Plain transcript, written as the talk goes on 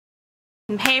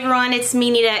Hey everyone, it's me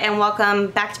Nita and welcome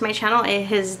back to my channel. It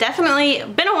has definitely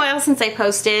been a while since I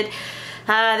posted.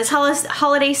 This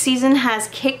holiday season has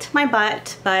kicked my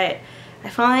butt, but I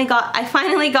finally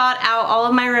got out all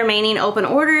of my remaining open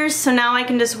orders, so now I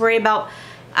can just worry about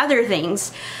other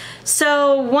things.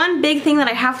 So one big thing that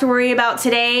I have to worry about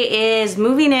today is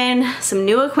moving in some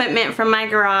new equipment from my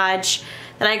garage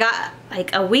that I got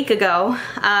like a week ago,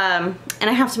 and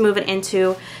I have to move it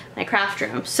into my craft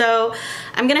room. So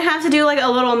I'm gonna have to do like a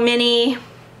little mini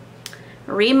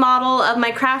remodel of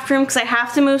my craft room because I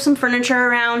have to move some furniture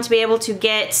around to be able to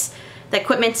get the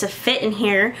equipment to fit in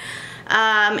here.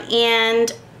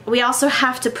 And we also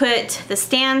have to put the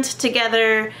stand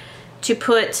together to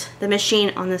put the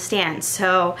machine on the stand.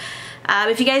 So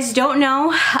if you guys don't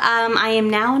know, I am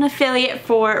now an affiliate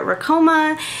for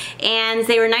Ricoma, and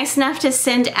they were nice enough to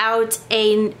send out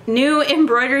a new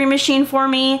embroidery machine for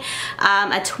me,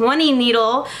 a 20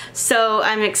 needle. So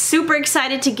I'm super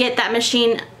excited to get that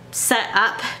machine set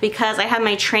up because I have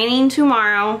my training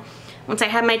tomorrow. Once I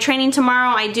have my training tomorrow,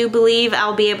 I do believe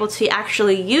I'll be able to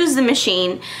actually use the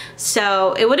machine.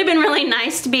 So it would have been really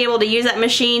nice to be able to use that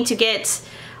machine to get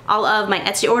all of my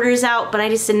Etsy orders out, but I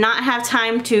just did not have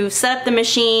time to set up the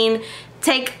machine,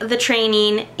 take the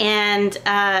training, and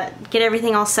get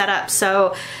everything all set up.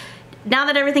 So now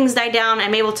that everything's died down,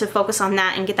 I'm able to focus on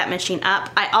that and get that machine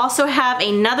up. I also have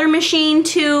another machine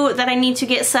too that I need to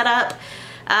get set up.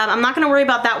 I'm not going to worry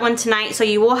about that one tonight, so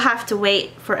you will have to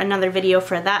wait for another video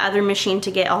for that other machine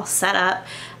to get all set up.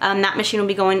 That machine will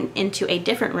be going into a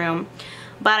different room.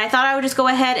 But I thought I would just go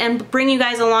ahead and bring you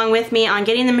guys along with me on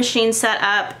getting the machine set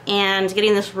up and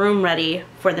getting this room ready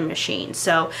for the machine.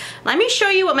 So let me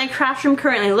show you what my craft room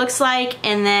currently looks like,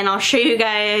 and then I'll show you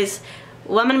guys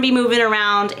what I'm going to be moving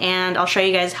around, and I'll show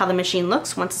you guys how the machine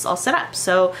looks once it's all set up.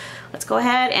 So let's go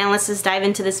ahead and let's just dive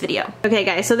into this video. Okay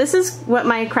guys, so this is what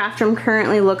my craft room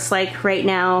currently looks like right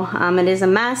now. It is a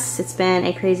mess. It's been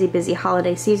a crazy busy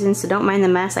holiday season, so don't mind the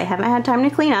mess. I haven't had time to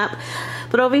clean up.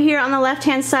 But over here on the left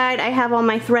hand side, I have all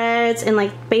my threads and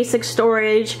like basic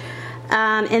storage.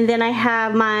 And then I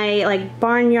have my like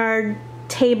barnyard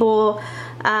table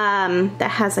that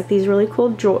has like these really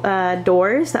cool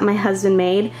doors that my husband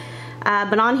made.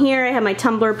 But on here I have my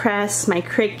tumbler press, my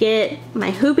Cricut,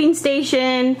 my hooping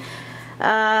station,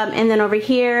 and then over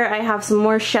here I have some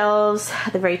more shelves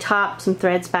at the very top, some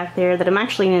threads back there that I'm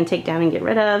actually going to take down and get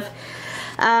rid of.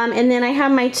 And then I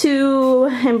have my two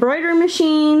embroidery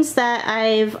machines that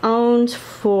I've owned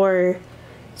for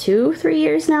 2-3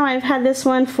 years now. I've had this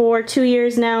one for 2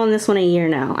 years now and this one a year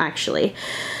now actually.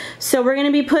 So we're going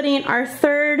to be putting our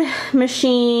third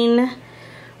machine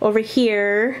over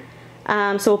here.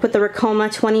 So we'll put the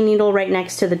Ricoma 20 needle right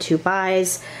next to the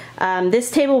 2x. This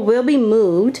table will be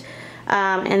moved,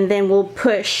 and then we'll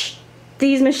push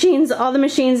these machines, all the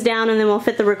machines down, and then we'll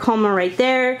fit the Ricoma right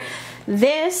there.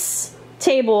 This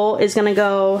table is going to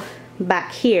go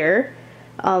back here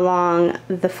along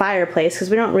the fireplace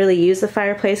because we don't really use the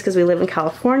fireplace because we live in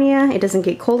California. It doesn't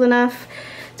get cold enough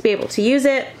to be able to use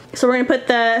it. So we're going to put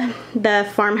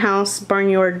the farmhouse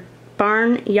barnyard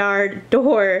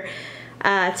door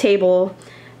table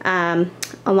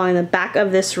along the back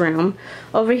of this room.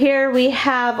 Over here we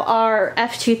have our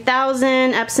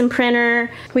F2000 Epson printer.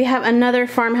 We have another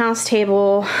farmhouse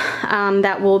table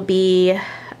that will be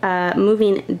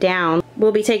moving down.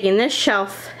 We'll be taking this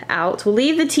shelf out. We'll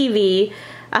leave the TV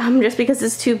just because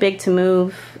it's too big to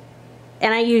move,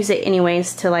 and I use it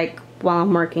anyways to like while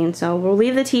I'm working. So we'll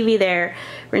leave the TV there.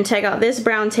 We're gonna take out this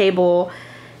brown table,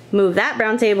 move that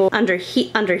brown table under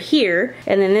here,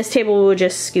 and then this table will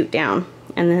just scoot down,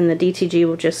 and then the DTG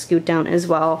will just scoot down as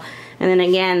well. And then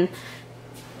again,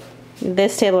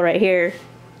 this table right here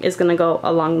is gonna go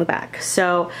along the back.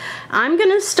 So I'm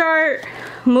gonna start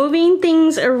moving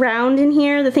things around in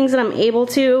here, the things that I'm able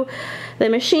to, the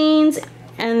machines,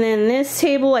 and then this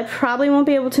table I probably won't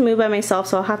be able to move by myself,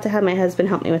 so I'll have to have my husband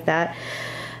help me with that.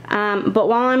 But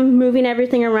while I'm moving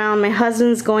everything around, my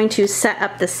husband's going to set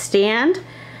up the stand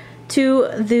to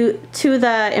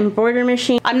the embroidery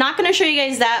machine. I'm not going to show you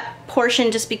guys that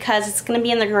portion just because it's going to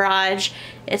be in the garage.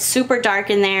 It's super dark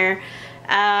in there,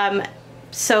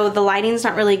 so the lighting's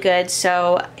not really good.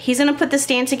 So he's going to put the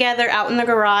stand together out in the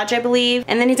garage, I believe,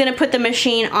 and then he's going to put the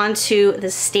machine onto the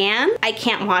stand. I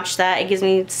can't watch that. It gives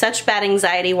me such bad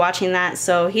anxiety watching that.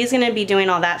 So he's going to be doing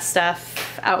all that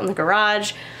stuff out in the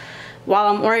garage while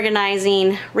I'm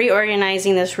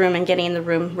reorganizing this room and getting the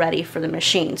room ready for the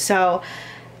machine. So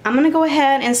I'm gonna go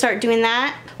ahead and start doing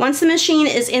that. Once the machine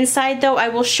is inside though, I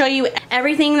will show you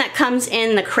everything that comes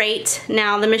in the crate.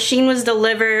 Now the machine was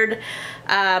delivered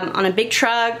on a big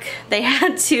truck. They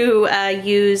had to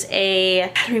use a,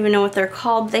 I don't even know what they're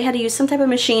called. They had to use some type of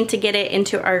machine to get it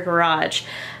into our garage.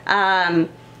 And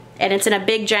it's in a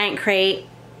big giant crate.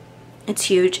 It's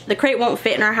huge. The crate won't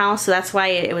fit in our house, so that's why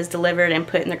it was delivered and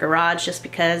put in the garage, just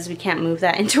because we can't move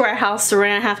that into our house. So we're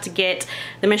gonna have to get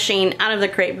the machine out of the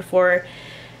crate before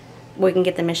we can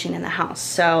get the machine in the house.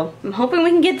 So I'm hoping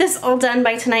we can get this all done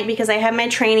by tonight, because I have my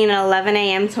training at 11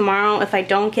 a.m. tomorrow. If I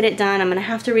don't get it done, I'm gonna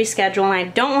have to reschedule, and I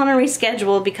don't want to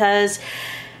reschedule because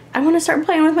I want to start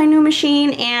playing with my new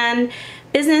machine. And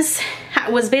business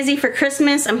was busy for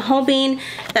Christmas. I'm hoping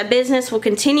that business will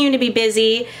continue to be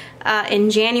busy in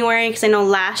January, because I know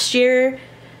last year,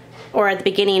 or at the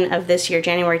beginning of this year,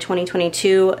 January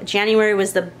 2022, January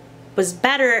was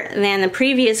better than the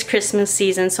previous Christmas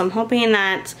season. So I'm hoping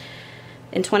that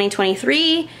in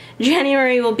 2023,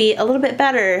 January will be a little bit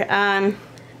better.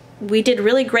 We did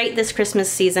really great this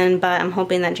Christmas season, but I'm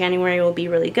hoping that January will be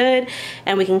really good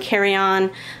and we can carry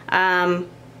on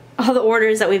all the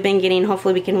orders that we've been getting.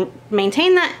 Hopefully we can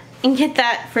maintain that and get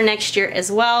that for next year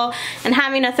as well. And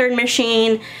having a third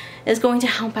machine is going to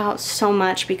help out so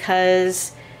much,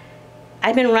 because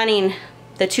I've been running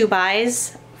the 2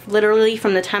 buys literally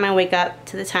from the time I wake up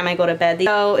to the time I go to bed.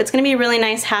 So it's gonna be really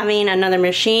nice having another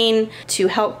machine to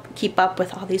help keep up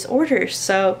with all these orders.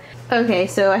 So, okay,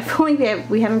 so I feel like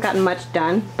we haven't gotten much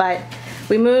done, but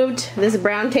we moved this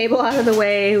brown table out of the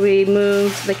way. We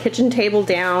moved the kitchen table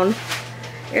down.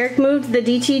 Eric moved the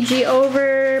DTG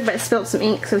over, but spilled some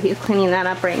ink, so he's cleaning that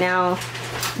up right now.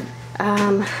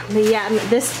 But yeah,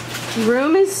 this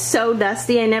room is so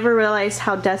dusty. I never realized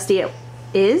how dusty it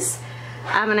is.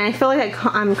 And I feel like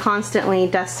I'm constantly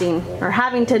dusting, or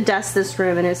having to dust this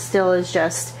room, and it still is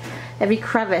just, every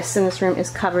crevice in this room is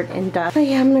covered in dust. But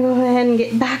yeah, I'm gonna go ahead and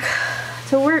get back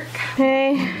to work.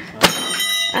 Okay.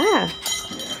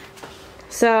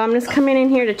 So I'm just coming in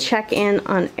here to check in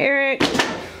on Eric.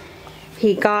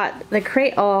 He got the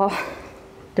crate all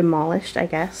demolished, I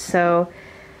guess. So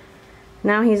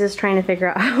now he's just trying to figure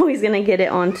out how he's gonna get it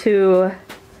onto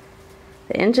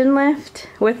the engine lift.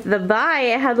 With the buy,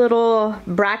 it had little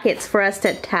brackets for us to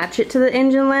attach it to the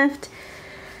engine lift.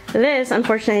 This,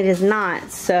 unfortunately, does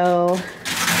not. So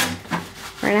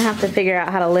we're gonna have to figure out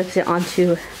how to lift it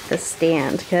onto the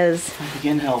stand, because I had to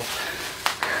get help.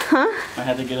 Huh? I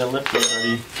had to get a lifting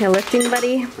buddy. A lifting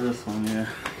buddy? For this one, yeah.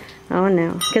 Oh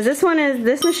no, because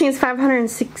this machine's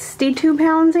 562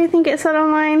 pounds, I think it said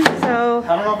online. So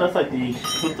I don't know if that's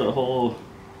like the whole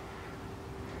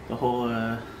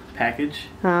package.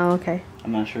 Oh, okay.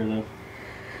 I'm not sure though.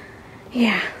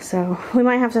 Yeah, so we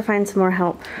might have to find some more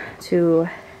help to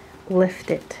lift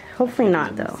it. Hopefully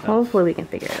not though. Hopefully we can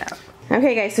figure it out.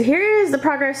 Okay guys, so here is the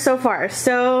progress so far.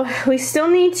 So we still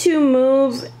need to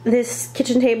move this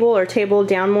kitchen table or table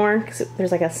down more, because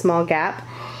there's like a small gap.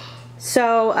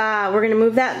 So we're gonna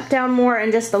move that down more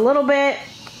in just a little bit.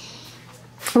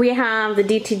 We have the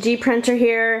DTG printer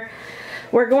here.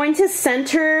 We're going to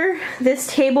center this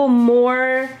table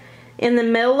more in the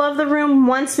middle of the room.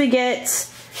 Once we get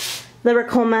the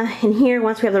Ricoma in here,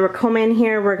 once we have the Ricoma in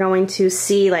here, we're going to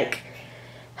see like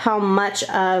how much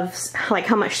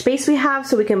space we have,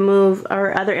 so we can move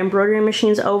our other embroidery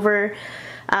machines over.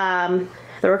 The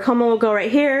Ricoma will go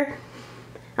right here.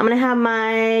 I'm gonna have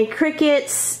my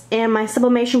Cricuts and my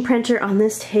sublimation printer on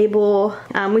this table.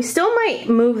 We still might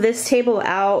move this table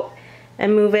out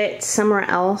and move it somewhere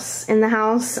else in the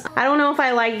house. I don't know if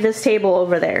I like this table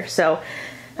over there, so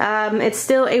it's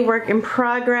still a work in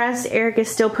progress. Eric is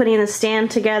still putting the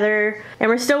stand together, and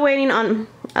we're still waiting on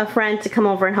a friend to come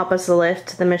over and help us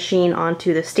lift the machine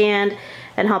onto the stand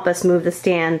and help us move the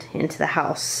stand into the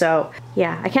house. So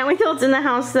yeah, I can't wait till it's in the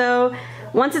house though.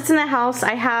 Once it's in the house,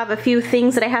 I have a few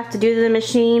things that I have to do to the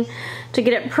machine to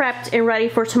get it prepped and ready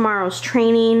for tomorrow's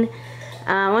training.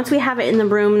 Once we have it in the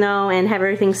room though and have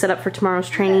everything set up for tomorrow's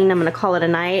training, I'm gonna call it a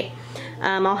night.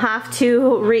 I'll have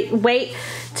to wait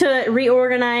to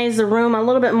reorganize the room a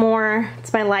little bit more.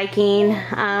 It's my liking.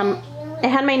 I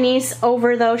had my niece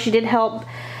over though. She did help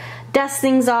dust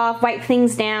things off, wipe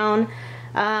things down.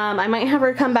 I might have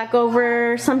her come back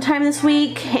over sometime this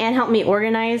week and help me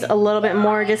organize a little bit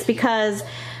more, just because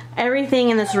everything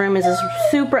in this room is just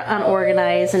super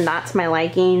unorganized and not to my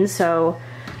liking. So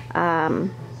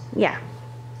yeah,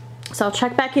 so I'll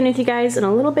check back in with you guys in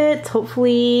a little bit.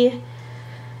 Hopefully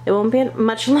it won't be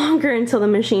much longer until the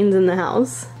machine's in the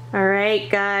house. Alright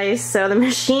guys, so the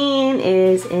machine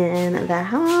is in the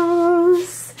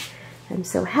house. I'm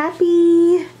so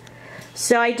happy.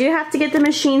 So I do have to get the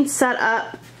machine set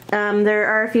up. There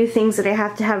are a few things that I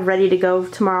have to have ready to go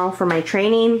tomorrow for my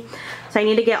training. So I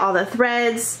need to get all the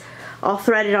threads, all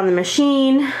threaded on the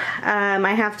machine.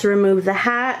 I have to remove the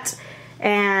hat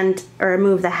or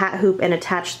remove the hat hoop and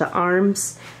attach the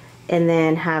arms, and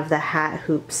then have the hat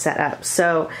hoop set up.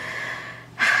 So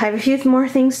I have a few more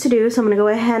things to do, so I'm gonna go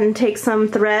ahead and take some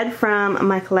thread from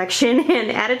my collection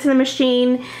and add it to the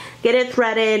machine, get it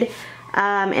threaded,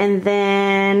 and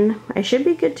then I should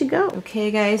be good to go. Okay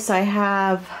guys, so I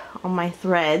have all my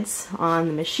threads on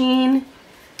the machine.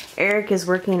 Eric is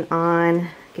working on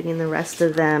getting the rest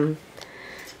of them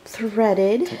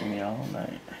threaded. Taking me all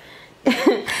night.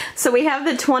 So we have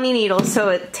the 20 needles, so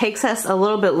it takes us a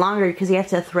little bit longer because you have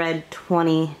to thread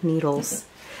 20 needles.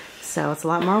 So it's a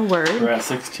lot more work. We're at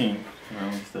 16. We're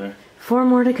almost there. 4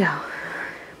 more to go.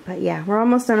 But yeah, we're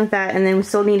almost done with that, and then we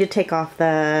still need to take off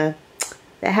the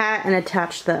hat and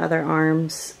attach the other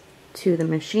arms to the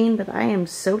machine. But I am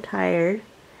so tired.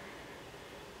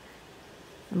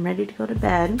 I'm ready to go to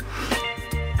bed.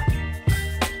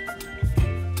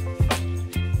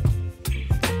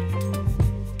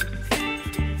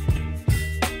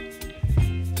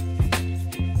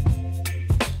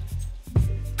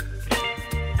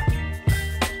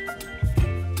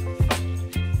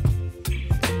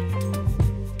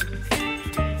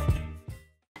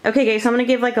 Okay guys, so I'm going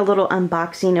to give like a little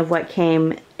unboxing of what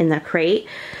came in the crate.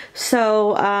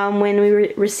 So when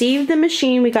we received the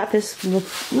machine, we got this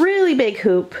really big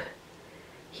hoop.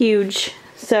 Huge.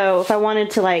 So if I wanted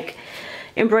to like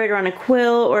embroider on a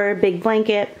quill or a big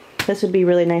blanket, this would be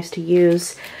really nice to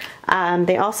use.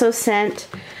 They also sent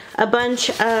a bunch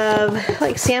of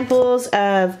like samples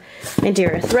of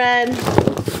Madeira thread,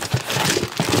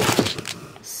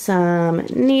 some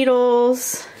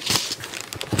needles,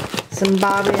 some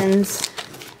bobbins,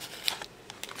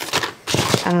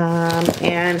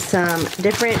 and some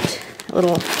different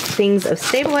little things of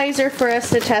stabilizer for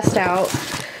us to test out.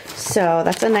 So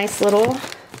that's a nice little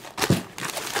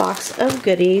box of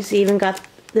goodies. You even got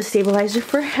the stabilizer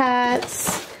for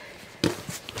hats.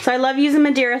 So I love using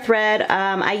Madeira thread.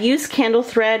 I use candle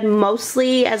thread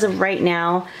mostly as of right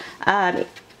now.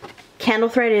 Candle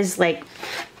thread is like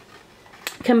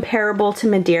comparable to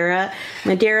Madeira.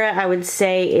 Madeira, I would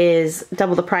say, is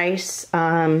double the price.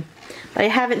 But I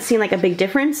haven't seen like a big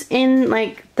difference in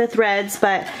like the threads,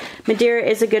 but Madeira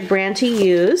is a good brand to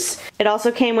use. It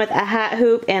also came with a hat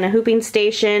hoop and a hooping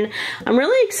station. I'm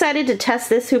really excited to test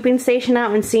this hooping station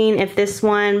out and seeing if this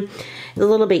one is a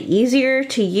little bit easier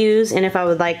to use and if I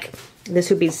would like this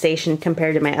hooping station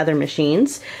compared to my other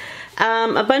machines.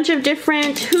 A bunch of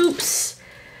different hoops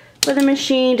for the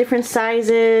machine, different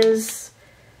sizes.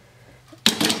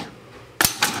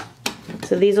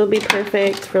 So these will be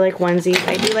perfect for like onesies.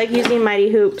 I do like using mighty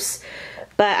hoops,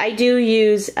 but I do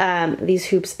use these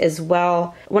hoops as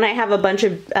well. When I have a bunch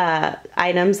of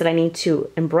items that I need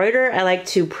to embroider, I like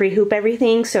to pre-hoop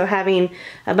everything, so having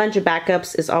a bunch of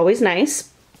backups is always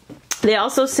nice. They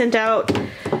also sent out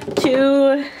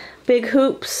 2 big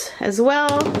hoops as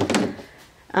well.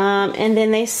 And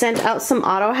then they sent out some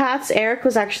auto hats. Eric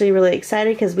was actually really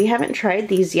excited because we haven't tried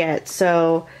these yet,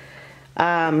 so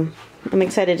I'm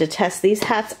excited to test these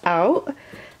hats out.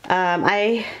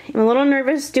 I am a little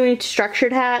nervous doing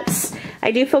structured hats.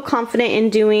 I do feel confident in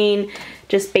doing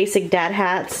just basic dad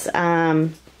hats. I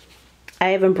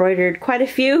have embroidered quite a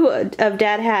few of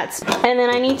dad hats. And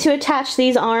then I need to attach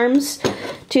these arms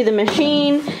to the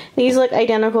machine. These look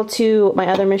identical to my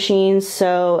other machines,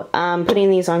 so putting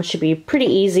these on should be pretty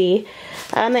easy.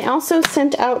 They also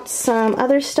sent out some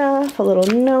other stuff, a little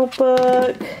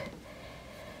notebook.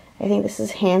 I think this is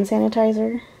hand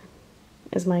sanitizer,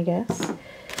 is my guess.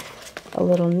 A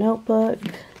little notebook.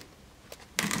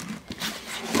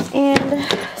 And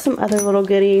some other little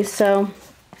goodies. So,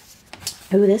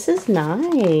 ooh, this is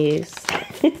nice.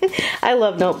 I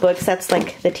love notebooks. That's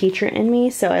like the teacher in me.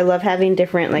 So I love having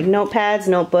different like notepads,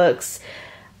 notebooks.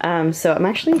 So I'm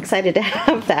actually excited to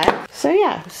have that. So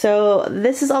yeah, so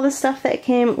this is all the stuff that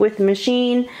came with the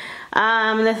machine.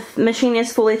 The machine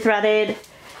is fully threaded.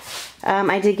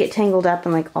 I did get tangled up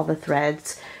in like all the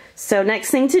threads. So next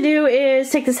thing to do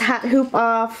is take this hat hoop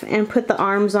off and put the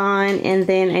arms on, and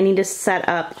then I need to set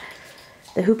up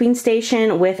the hooping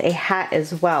station with a hat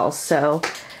as well. So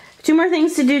 2 more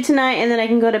things to do tonight, and then I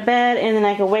can go to bed, and then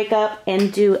I can wake up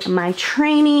and do my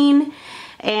training.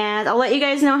 And I'll let you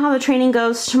guys know how the training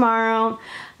goes tomorrow.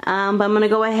 But I'm gonna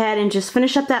go ahead and just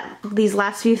finish up these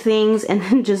last few things and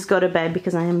then just go to bed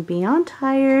because I am beyond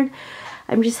tired.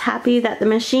 I'm just happy that the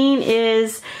machine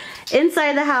is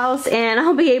inside the house and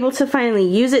I'll be able to finally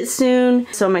use it soon.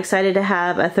 So I'm excited to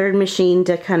have a 3rd machine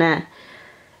to kind of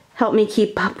help me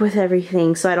keep up with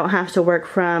everything, so I don't have to work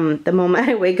from the moment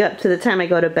I wake up to the time I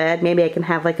go to bed. Maybe I can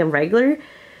have like a regular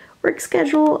work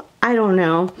schedule. I don't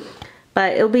know.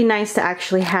 but it'll be nice to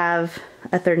actually have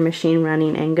a third machine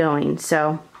running and going.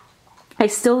 So I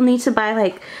still need to buy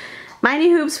like mighty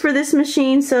hoops for this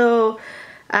machine, so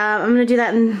I'm gonna do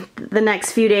that in the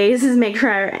next few days, is make sure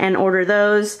and order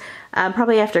those.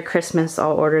 Probably after Christmas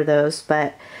I'll order those,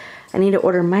 but I need to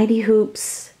order mighty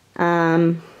hoops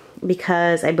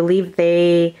because I believe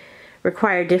they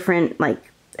require different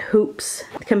like hoops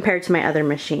compared to my other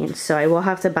machines. So I will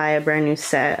have to buy a brand new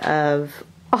set of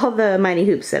all the mighty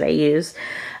hoops that I use.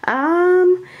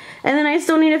 And then I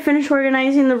still need to finish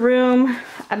organizing the room.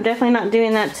 I'm definitely not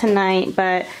doing that tonight,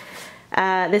 but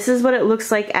this is what it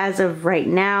looks like as of right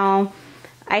now.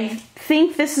 I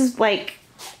think this is like,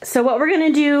 so what we're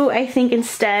gonna do, I think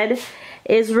instead,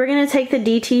 is we're gonna take the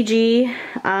DTG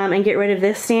and get rid of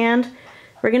this stand.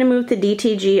 We're gonna move the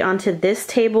DTG onto this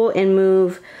table and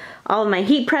move all of my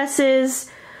heat presses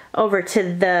over to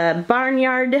the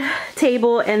barnyard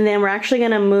table, and then we're actually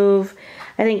gonna move,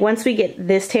 I think once we get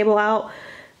this table out,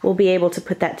 we'll be able to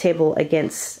put that table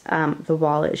against the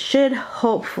wall. It should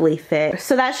hopefully fit.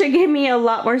 So that should give me a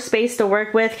lot more space to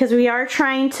work with, because we are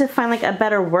trying to find like a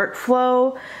better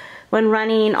workflow when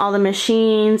running all the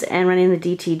machines and running the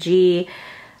DTG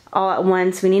all at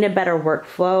once. We need a better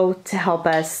workflow to help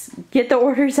us get the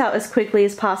orders out as quickly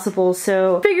as possible.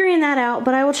 So figuring that out,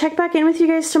 but I will check back in with you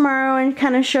guys tomorrow and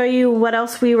kind of show you what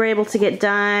else we were able to get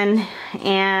done,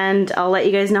 and I'll let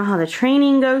you guys know how the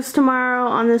training goes tomorrow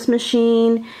on this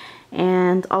machine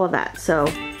and all of that. So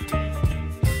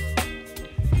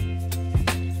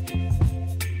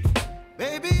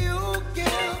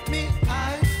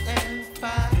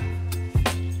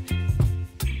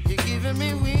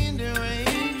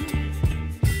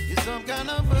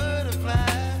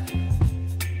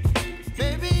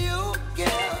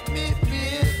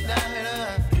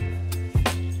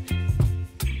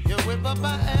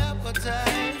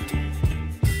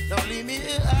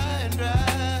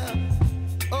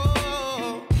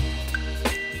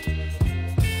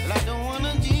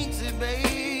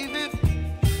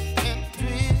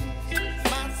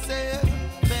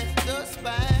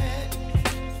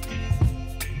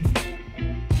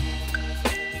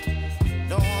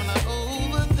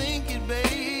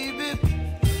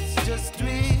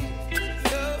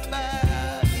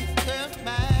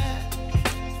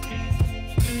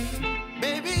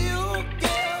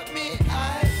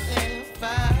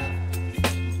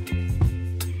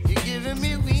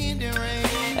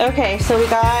okay, so we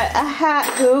got a hat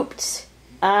hooped.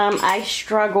 I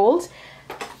struggled.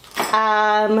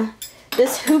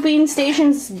 This hooping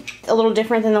station's a little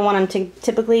different than the one I'm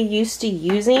typically used to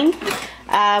using.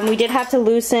 We did have to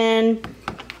loosen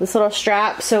this little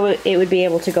strap so it would be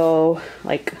able to go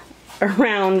like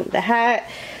around the hat.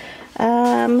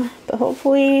 But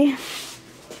hopefully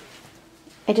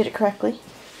I did it correctly.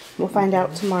 We'll find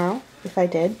out tomorrow if I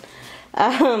did.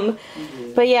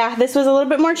 But yeah, this was a little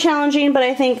bit more challenging, but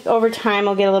I think over time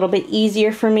it'll get a little bit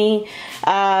easier for me.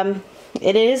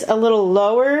 It is a little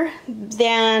lower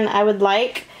than I would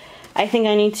like. I think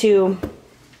I need to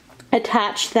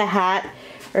attach the hat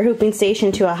or hooping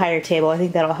station to a higher table. I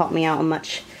think that'll help me out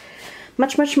much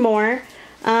more.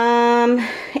 And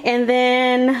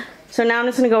then, so now I'm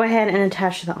just gonna go ahead and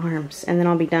attach the arms and then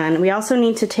I'll be done. We also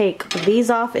need to take these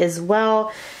off as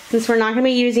well. Since we're not gonna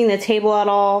be using the table at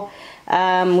all,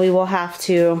 we will have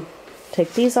to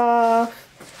take these off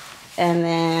and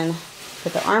then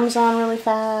put the arms on really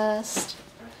fast.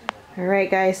 Alright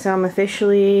guys, so I'm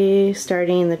officially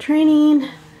starting the training.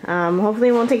 Hopefully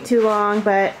it won't take too long,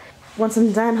 but once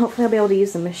I'm done, hopefully I'll be able to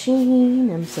use the machine.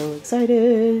 I'm so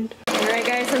excited. Alright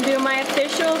guys, I'm doing my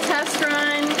official test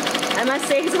run. I must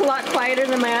say it's a lot quieter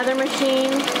than my other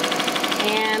machine.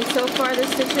 And so far the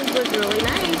stitches look really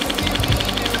nice.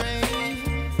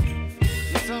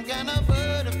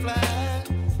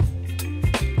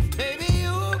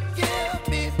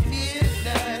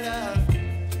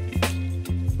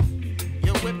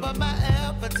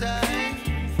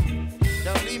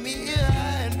 Don't leave me here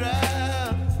high and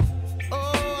dry.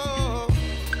 Oh,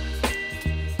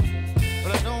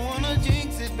 but I don't wanna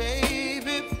jinx it,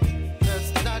 baby.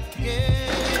 Let's not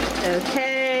get.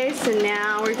 Okay, so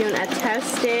now we're doing a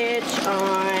test stitch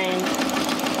on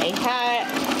a hat.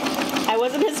 I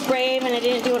wasn't as brave and I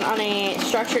didn't do it on a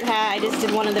structured hat. I just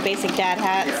did one of the basic dad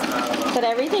hats. But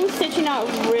everything's stitching out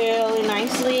really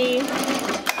nicely.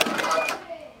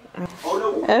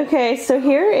 Okay, so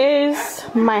here is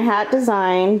my hat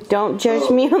design. Don't judge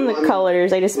me on the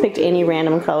colors. I just picked any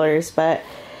random colors, but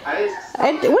I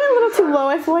went a little too low,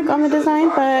 I feel like, on the design,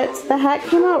 but the hat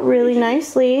came out really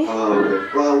nicely. So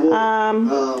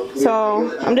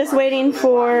I'm just waiting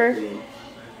for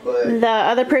the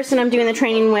other person I'm doing the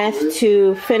training with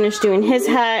to finish doing his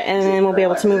hat, and then we'll be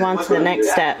able to move on to the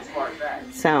next step.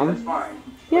 So,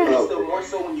 yeah,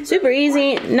 super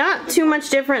easy, not too much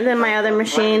different than my other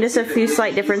machine, just a few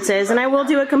slight differences, and I will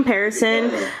do a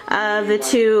comparison of the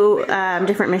two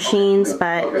different machines,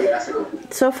 but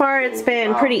so far it's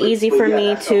been pretty easy for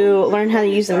me to learn how to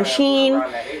use the machine.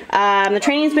 The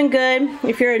training's been good.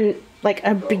 If you're like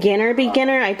a beginner,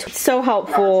 it's so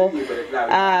helpful,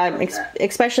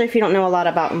 especially if you don't know a lot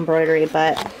about embroidery,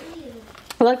 but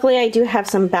luckily I do have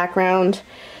some background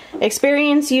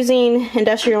experience using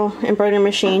industrial embroidery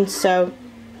machines, so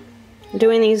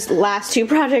doing these last two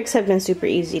projects have been super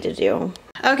easy to do.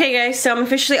 Okay guys, so I'm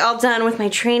officially all done with my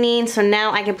training, so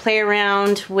now I can play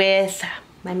around with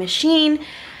my machine.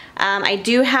 I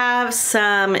do have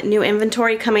some new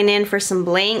inventory coming in for some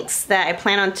blanks that I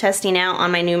plan on testing out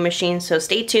on my new machine, so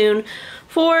stay tuned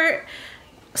for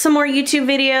some more YouTube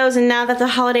videos. And now that the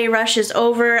holiday rush is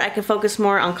over, I can focus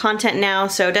more on content now,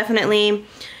 so definitely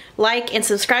like and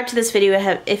subscribe to this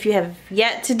video if you have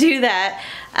yet to do that,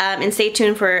 and stay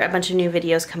tuned for a bunch of new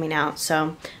videos coming out.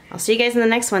 So I'll see you guys in the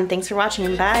next one. Thanks for watching,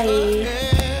 and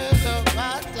bye.